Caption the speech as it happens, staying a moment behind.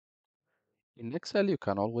In Excel, you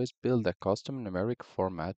can always build a custom numeric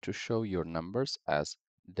format to show your numbers as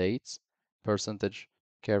dates, percentage,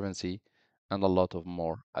 currency, and a lot of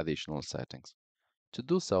more additional settings. To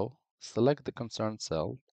do so, select the concerned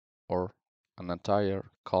cell or an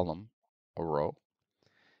entire column or row.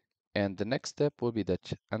 And the next step will be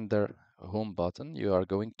that under Home button, you are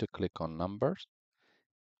going to click on Numbers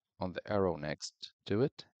on the arrow next to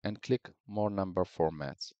it and click More Number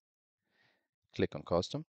Formats. Click on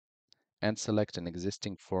Custom and select an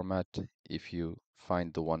existing format if you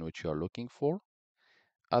find the one which you are looking for.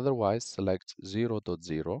 Otherwise, select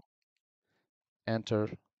 0.0, enter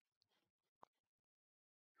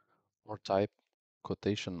or type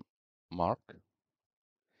quotation mark.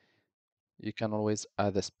 You can always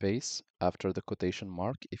add a space after the quotation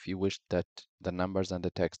mark if you wish that the numbers and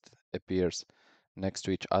the text appears next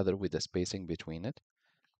to each other with a spacing between it.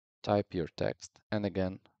 Type your text and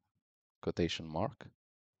again quotation mark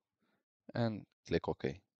and click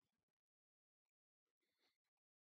OK.